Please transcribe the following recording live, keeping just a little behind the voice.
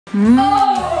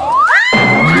Oh.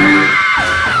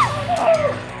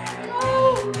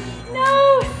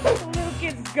 No. Luke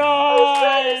is gone.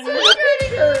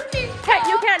 Hey,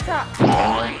 you can't talk.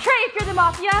 Trey, if you're the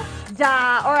mafia,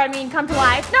 duh. Or I mean, come to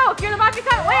life. No, if you're the mafia,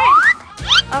 cut. Wait.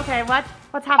 Okay,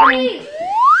 what's happening?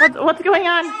 What's going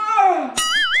on?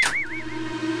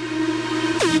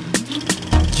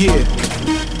 Yeah.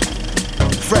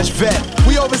 Fresh vet.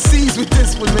 We overseas with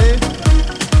this one, man.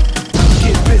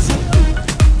 Get busy.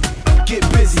 Get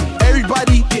busy.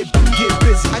 Everybody get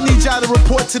busy. I need y'all to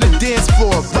report to the dance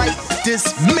floor right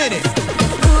this minute.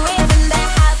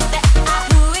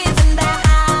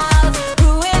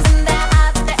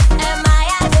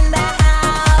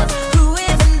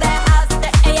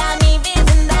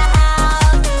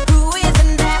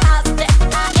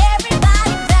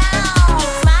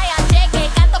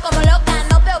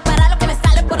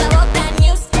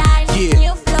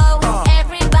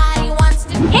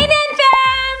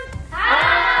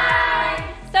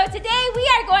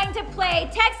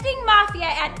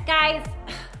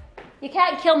 You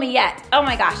can't kill me yet. Oh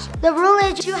my gosh. The rule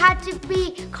is you have to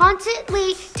be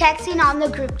constantly texting on the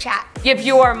group chat. If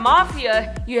you are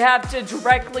mafia, you have to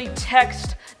directly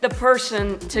text the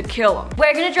person to kill them.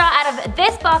 We're gonna draw out of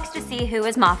this box to see who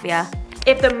is mafia.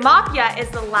 If the mafia is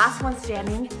the last one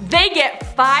standing, they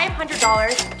get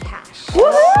 $500 cash. Woo!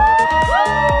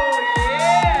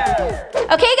 Yeah!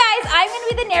 Okay guys, I'm gonna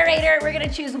be the narrator. We're gonna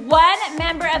choose one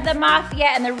member of the mafia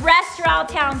and the rest are all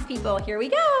townspeople. Here we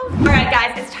go. All right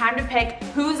guys, it's time to pick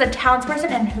who's a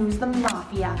townsperson and who's the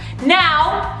mafia.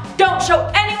 Now, don't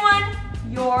show anyone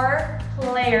your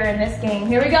player in this game.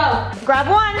 Here we go. Grab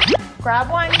one,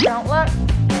 don't look.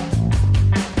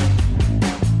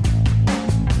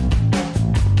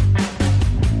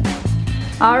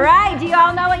 All right, do you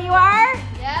all know what you are?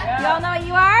 Yeah. You all know what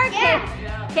you are?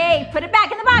 Yeah. Okay, put it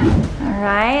back in the box. All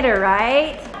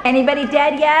right. Anybody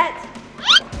dead yet?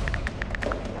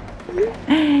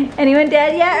 Anyone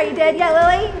dead yet? Are you dead yet,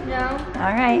 LiLee? No.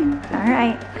 All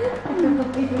right.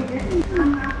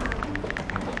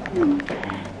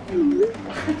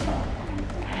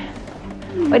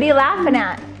 What are you laughing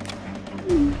at?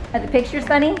 Are the pictures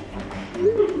funny?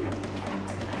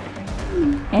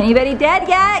 Anybody dead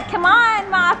yet? Come on,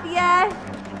 mafia.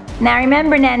 Now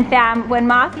remember, Nen fam, when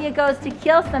mafia goes to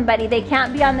kill somebody, they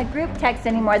can't be on the group text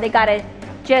anymore. They gotta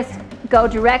just go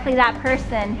directly to that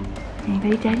person.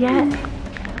 Anybody dead yet?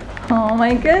 Oh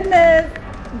my goodness.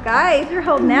 Guys, you're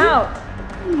holding out.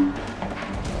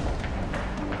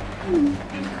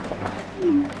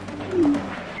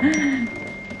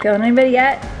 Killed anybody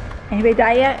yet? Anybody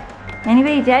die yet?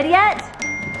 Anybody dead yet?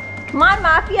 Come on,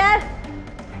 mafia.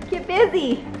 Get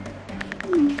busy.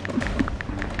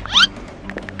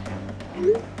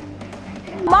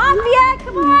 Mafia,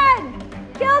 come on!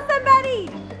 Kill somebody!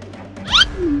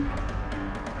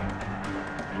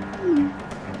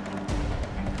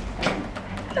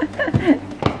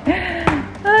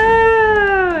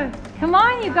 Come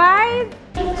on, you guys!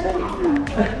 Everyone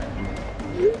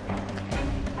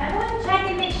check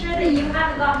and make sure that you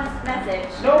haven't gotten this message.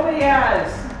 Nobody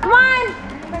has. Come on!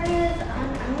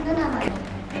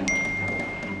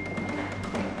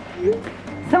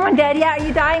 Someone dead yet? Are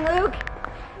you dying, Luke?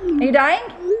 Are you dying?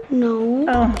 No.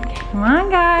 Oh, come on,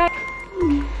 guys.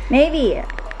 NayVee,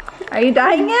 are you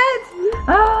dying yet?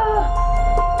 Oh.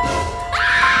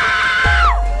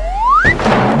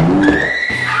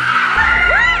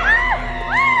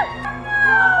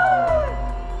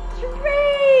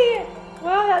 Trey!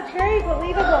 Wow, that's very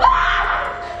believable.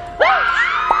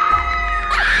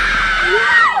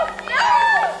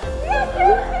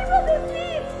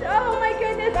 Oh my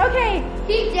goodness. Okay.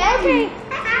 He's dead.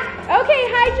 Okay,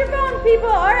 hide your phones, people.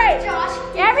 All right. Josh.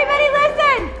 Everybody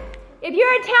listen. If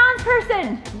you're a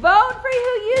townsperson, vote for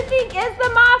who you think is the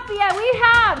mafia. We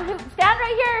have, stand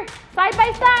right here, side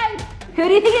by side. Who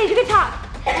do you think it is? You can talk.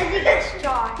 I think it's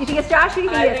Josh. You think it's Josh? Who do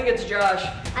you think I think it's Josh.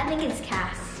 I think it's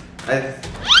Kass.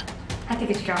 I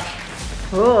think it's Josh.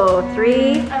 Oh,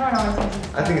 3. I don't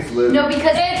know. think it's Luke. No,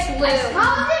 because it's Luke.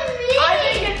 How is it me? I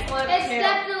think it's Luke. It's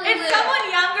definitely It's Luke. someone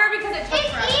younger because it took It's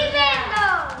forever. even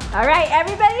though. All right,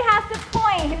 everybody has to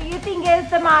point who you think is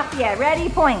the mafia. Ready,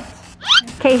 point.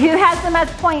 Okay, who has the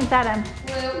most points at him?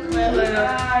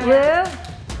 Luke?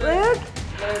 Luke?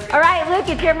 All right, Luke,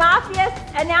 if you're mafia,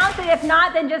 announce it. If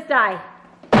not, then just die.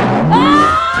 Oh!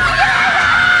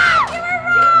 You were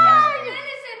wrong! You're an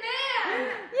innocent man.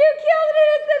 You killed an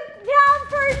innocent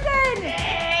townsperson!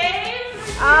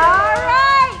 All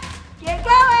right, get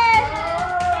going.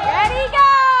 Ready, go!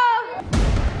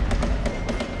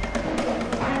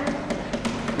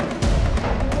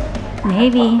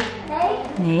 NayVee.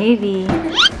 NayVee.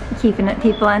 Keeping it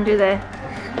people under the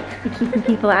You keeping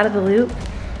people out of the loop?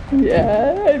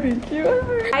 Yeah, I think you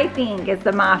are. I think it's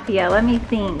the Mafia. Let me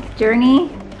think. JourNee,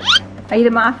 are you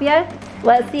the Mafia?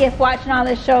 Let's see if watching on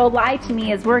this show Lie to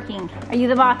Me is working. Are you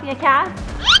the Mafia, Kass?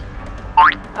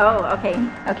 Oh, okay.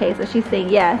 Okay, so she's saying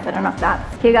yes. I don't know if that's...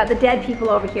 Okay, we got the dead people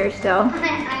over here still. Oh!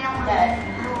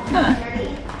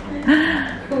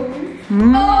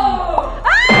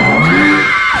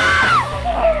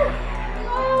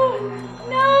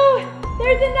 No!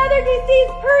 There's another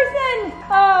deceased person!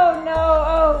 Oh no,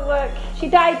 oh look. She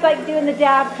died like doing the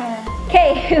dab kind of.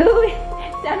 Okay, who?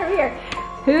 Down over here.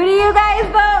 Who do you guys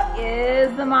vote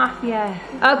is the Mafia?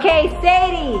 Okay,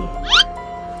 SaiDee.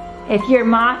 If you're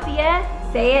Mafia,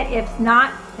 say it. If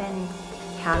not, then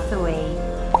pass away.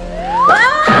 Oh!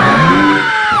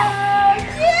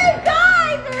 You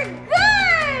guys are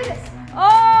good! Oh,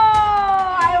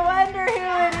 I wonder who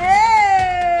it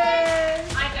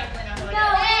is. I definitely know who it is. No,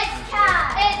 it's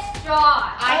Kass. It's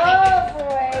Josh. Oh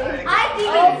boy. I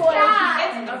think it's Kass.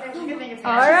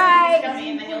 All right.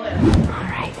 All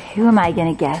right, who am I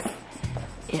gonna guess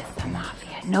is the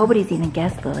Mafia? Nobody's even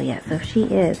guessed LiLee yet, so if she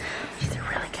is, she's a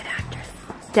really good actress.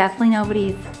 Definitely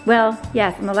nobody's, well,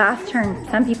 yes, in the last turn,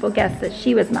 some people guessed that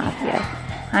she was Mafia.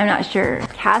 I'm not sure.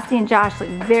 Cassie and Josh look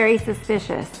very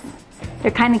suspicious.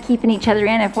 They're kind of keeping each other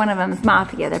in. If one of them is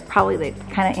Mafia, they're probably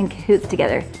kind of in cahoots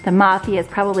together. The Mafia is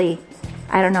probably,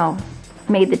 I don't know,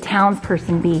 made the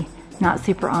townsperson be not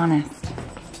super honest.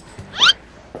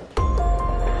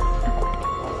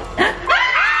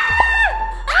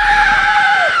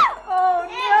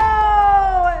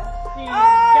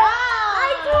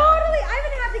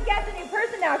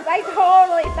 I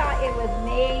totally thought it was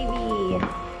NayVee.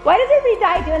 Why does everybody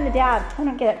die doing the dab? I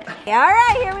don't get it. All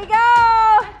right, here we go.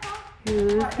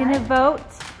 Who's gonna vote?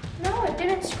 No, it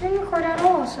didn't screen record at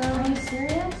all, so are you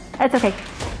serious? That's okay.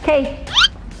 Okay.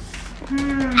 Oh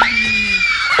no!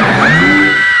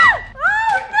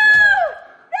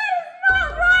 That is not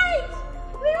right!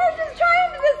 We were just trying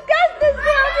to discuss this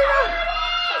now.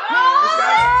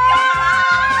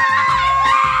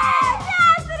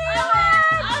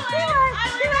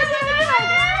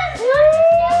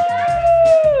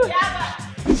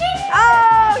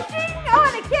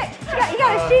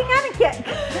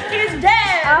 He's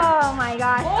dead. Oh my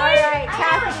gosh. All right,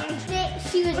 Cassie.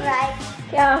 She was right.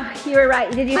 Oh, you were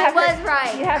right. Did you have I was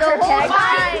right. You have the her whole tag?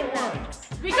 time.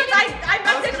 Because I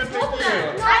messaged both of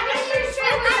them. I messaged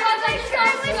her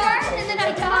and then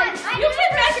I died. You can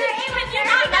message me when you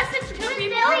not message two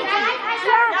people. Yeah,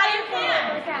 you can.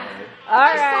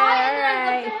 All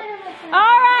right.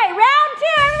 All right, round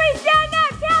two. Everybody stand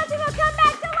up. Cassie will come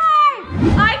back to life.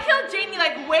 I killed Jaine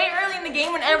like way early in the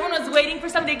game when everyone was waiting for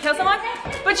somebody to kill someone,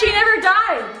 but she never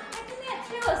died.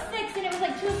 And it was like 2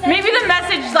 seconds. Maybe the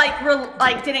message like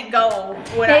didn't go.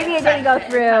 Maybe it didn't go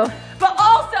through. But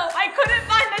also, I couldn't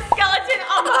find the skeleton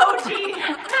emoji.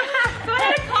 So I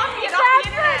had to copy it off the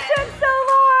internet. That took so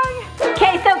long.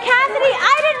 Okay, so Cassidy,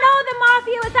 I didn't know the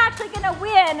Mafia was actually gonna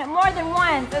win more than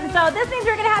once, and so this means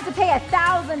we're gonna have to pay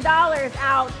 $1,000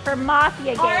 out for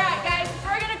Mafia games. All right, guys,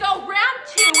 we're gonna go round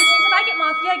two, which means if I get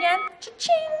Mafia again,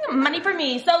 cha-ching, money for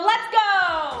me. So let's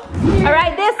go. All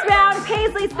right, this round,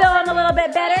 PaisLee's feeling a little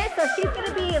bit better, so she's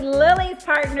gonna be LiLee's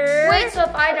partner. Wait, so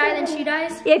if I die, then she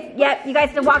dies? Yep, you guys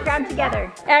have to walk around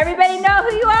together. Everybody know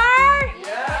who you are?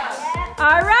 Yeah.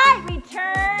 All right,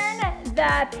 return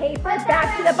the paper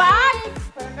back to the box.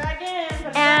 Put it back in.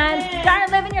 And start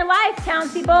living your life,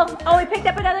 townspeople. Oh, we picked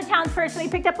up another townsperson. We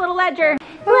picked up little Ledger.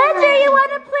 Ledger, you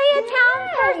want to play a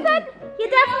townsperson? You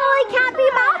definitely can't be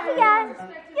Mafia.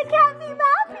 You can't be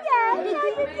Mafia. No,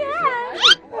 you can't.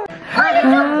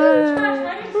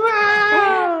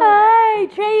 Hi,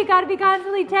 Trey, you gotta be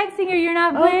constantly texting or you're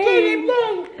not playing.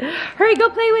 Hurry, go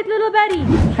play with little buddy.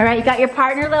 All right, you got your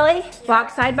partner, LiLee? Walk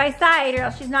side by side or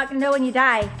else she's not gonna know when you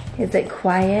die. Is it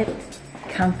quiet,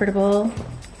 comfortable?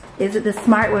 Is it the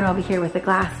smart one over here with the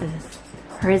glasses?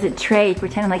 Or is it Trey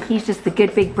pretending like he's just the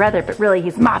good big brother, but really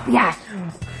he's Mafia?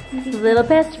 Little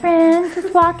best friends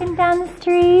just walking down the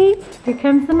street. Here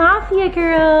comes the Mafia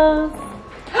girls.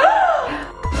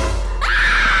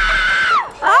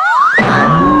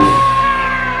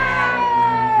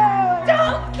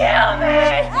 Don't kill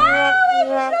me! Oh, she's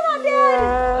still not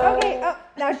dead. Okay, oh,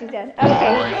 now she's dead.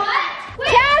 Okay. What? Wait,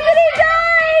 Cassidy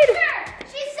died!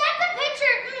 She sent the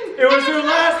picture. It was her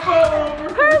last photo.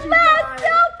 Her last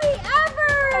selfie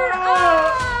ever!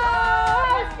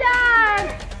 Oh, sad.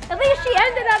 At least she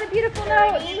ended on a beautiful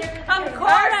note. Of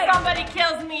course somebody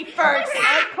kills me first.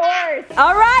 Of course.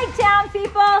 All right,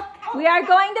 townspeople, we are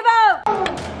going to vote.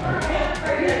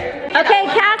 Okay,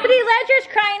 Cassidy Ledger's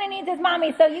crying and needs his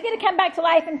mommy, so you get to come back to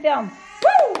life and film.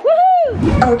 Woo!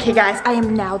 Woohoo! Okay, guys, I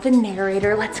am now the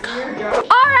narrator. Let's go. All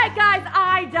right, guys,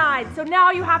 I died. So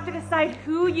now you have to decide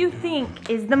who you think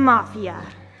is the mafia.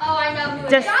 Oh, I know who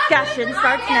Discussion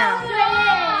starts now.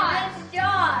 It's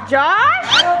Josh. Josh?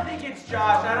 I don't think it's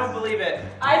Josh. I don't believe it.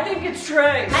 I think it's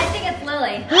Trey. I think it's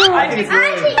LiLee. I think it's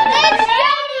Trey. It's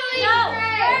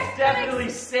It's definitely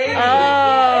SaiDee.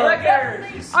 Oh. Look at her.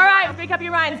 All right, make up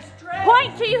your minds.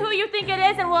 Point to who you think it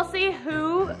is, and we'll see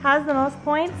who has the most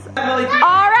points. Really?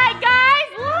 All right, guys,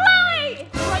 LiLee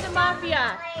for the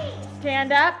mafia.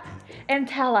 Stand up and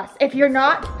tell us. If you're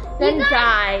not, then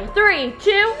die. 3, 2.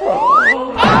 Oh, they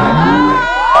were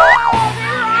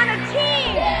on a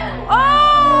team. Oh,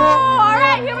 all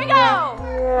right, here we go.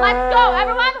 Let's go,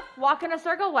 everyone. Walk in a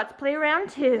circle. Let's play round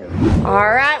 2. All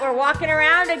right, we're walking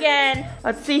around again.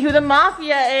 Let's see who the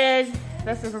mafia is.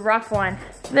 This is a rough one.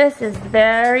 This is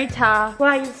very tough.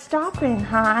 Why are you stopping,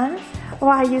 huh?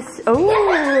 Why you?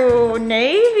 Ooh,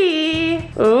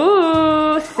 NayVee.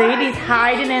 Ooh, SaiDee's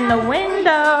hiding in the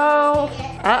window.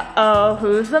 Uh-oh,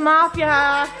 who's the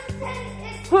mafia?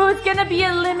 Who's gonna be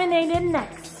eliminated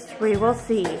next? We will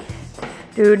see.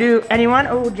 Doo-doo, anyone?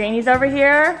 Oh, Jaine's over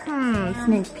here.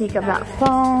 Sneak peek of that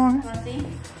phone.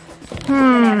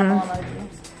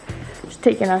 Just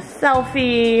taking a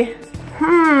selfie.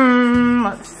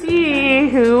 Let's see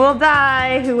who will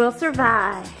die, who will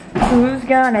survive. Who's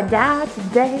gonna die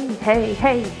today? Hey,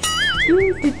 hey.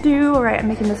 Do. All right, I'm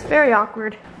making this very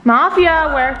awkward.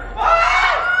 Mafia, where?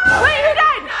 Wait, who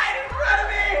died? Died in front of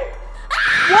me.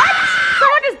 What?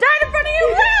 Someone just died in front of you?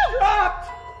 Dropped.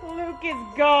 Luke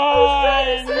is gone.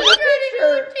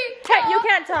 Hey, you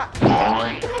can't talk.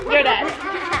 You're dead.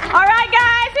 All right,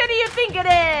 guys, who do you think it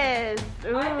is?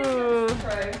 Ooh. I think it's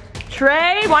Trey.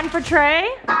 Trey, one for Trey.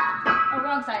 Oh,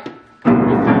 wrong side.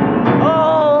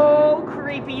 Oh,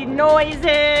 creepy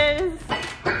noises.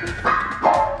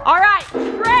 All right,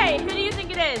 Trey, who do you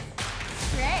think it is?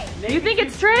 Trey. You think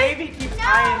it's Trey? NayVee keeps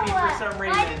eyeing me for some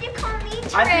reason. Why did you call me I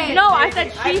think Trey? it's No, I NayVee.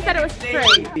 said she said it was think Trey.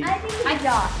 it's NayVee. I think it's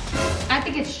Josh. I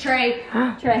think it's Trey.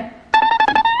 Trey.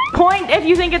 Point if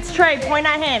you think it's Trey. Point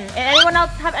at him. Anyone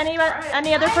else have any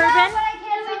other person?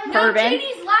 Bourbon.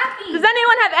 Jaine's laughing. Does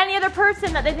anyone have any other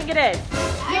person that they think it is?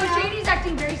 Yo, Jaine's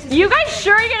acting very suspicious. You guys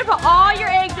sure you're gonna put all your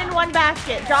eggs in one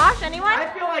basket? Josh, anyone? I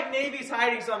feel like NayVee's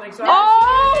hiding something, so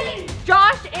Oh, I'm just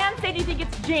gonna Josh and SaiDee think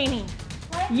it's Jaine.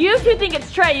 You two think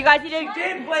it's Trey. You guys need to. She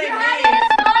did blame me.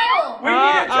 Smile. We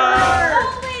need to turn on her.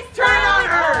 Always Turn on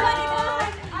her.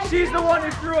 her. She's the one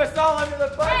who threw us all under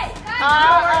the bus.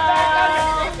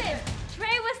 Listen,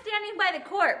 Trey was standing by the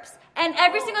corpse. And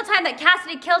every single time that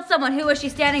Cassidy killed someone, who was she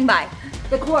standing by?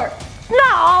 The corpse.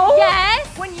 No. Yes.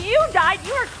 When you died,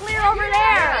 you were clear over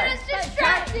there. It's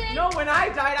distracting. No, when I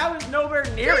died, I was nowhere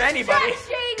near anybody.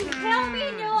 Distracting. Kill me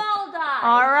and you'll all die.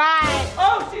 All right.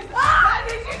 Oh, she's.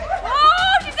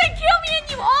 Oh, she said kill me and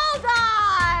you all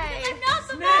die. I'm not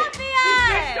the She mafia.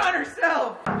 snitched on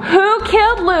herself. Who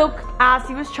killed Luke as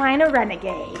he was trying to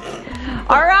renegade?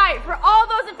 All right, for all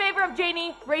those in favor of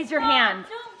Jaine, raise your hand.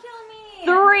 Don't kill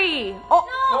me. 3, oh,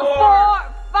 No.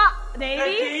 4, 5, The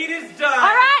NayVee. deed is done.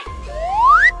 All right.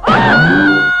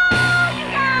 Oh, you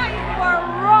guys were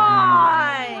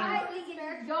wrong.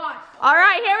 All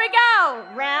right, here we go.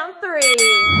 Round 3.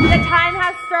 The time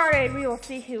has started. We will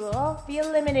see who will be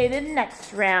eliminated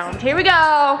next round. Here we go.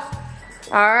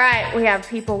 All right, we have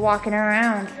people walking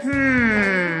around.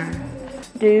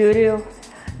 Doo-doo.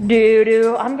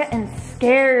 Doo-doo. I'm getting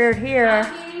scared here.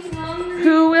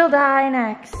 Who will die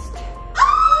next?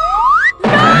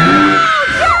 No!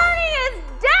 JourNee is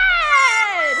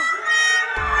dead!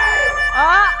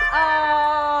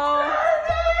 Uh-oh.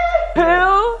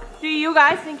 Who do you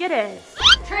guys think it is?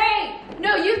 Trey,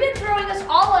 no, you've been throwing us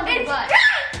all under the bus.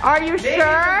 Are you NayVee's been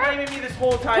sure? blaming me this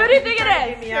whole time. Who do you She's think it trying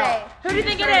to is? get me out. Who do you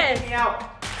think it She's trying to is? get me out.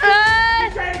 Uh,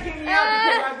 She's trying to get me out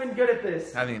because I've been good at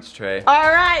this. I think it's Trey.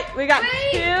 All right, we got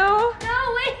Wait. 2. No,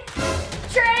 wait.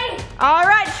 Trey. All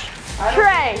right, I don't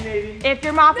Trey, think NayVee. if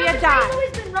your mafia Trey's dies.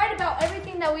 always been right about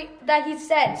everything that he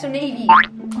said, so NayVee.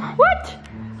 What?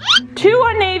 2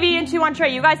 on NayVee and 2 on Trey.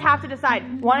 You guys have to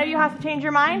decide. One of you has to change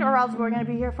your mind, or else we're gonna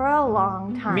be here for a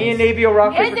long time. Me and NayVee will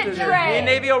rock, paper, Is it scissors. Trey? Me and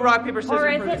NayVee will rock, paper, scissors Or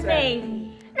is for it this end. NayVee?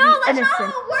 No, that's not Innocent. how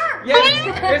it works.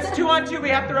 Yes, it's 2 on 2. We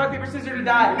have to rock, paper, scissors to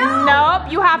die.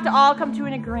 Nope, you have to all come to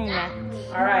an agreement.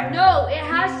 All right. No, it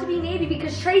has to be NayVee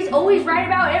because Trey's always right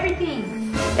about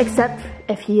everything. Except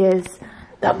if he is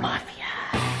the mafia.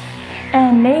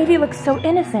 And NayVee looks so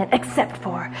innocent, except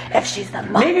for if she's the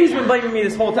mafia. NayVee's been blaming me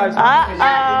this whole time. So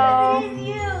Uh-oh.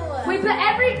 Wait,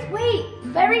 but wait.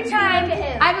 Every time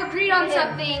I've agreed on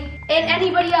something and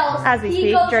anybody else, As we he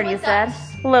speak, goes JourNee is with dead.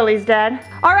 us. LiLee's dead.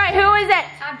 All right, who is it?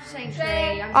 I'm just saying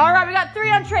Trey. All right, we got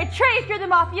 3 on Trey. Trey, if you're the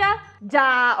Mafia,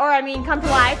 duh. Or I mean, come to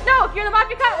life. No, if you're the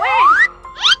Mafia, come. Wait.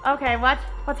 Okay,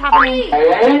 what's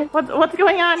happening? What's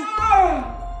going on?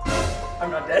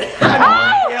 I'm not dead.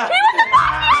 Oh, Yeah. he was the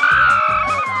Mafia!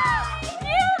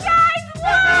 You guys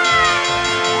won!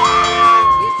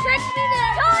 You tricked me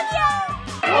there. Told ya!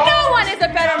 No one is a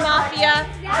better Mafia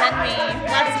than me.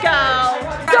 Let's go.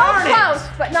 So close,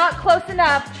 but not close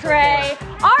enough, Trey.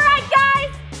 All right,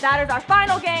 guys, that is our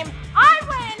final game. I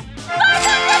win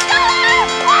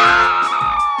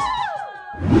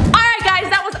 $500! All right, guys,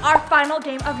 that was our final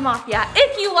game of Mafia.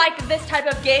 If you like this type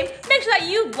of game, make sure that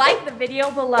you like the video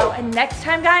below. And next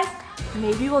time, guys,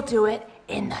 maybe we'll do it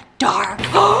in the dark.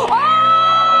 Oh!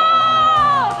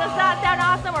 Does that sound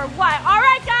awesome or what? All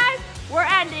right, guys, we're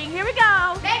ending. Here we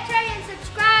go. Make sure you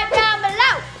subscribe down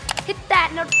below. Hit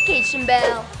that notification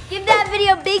bell. Give that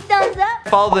video a big thumbs up.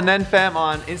 Follow the Nen Fam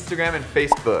on Instagram and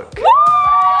Facebook. Woo!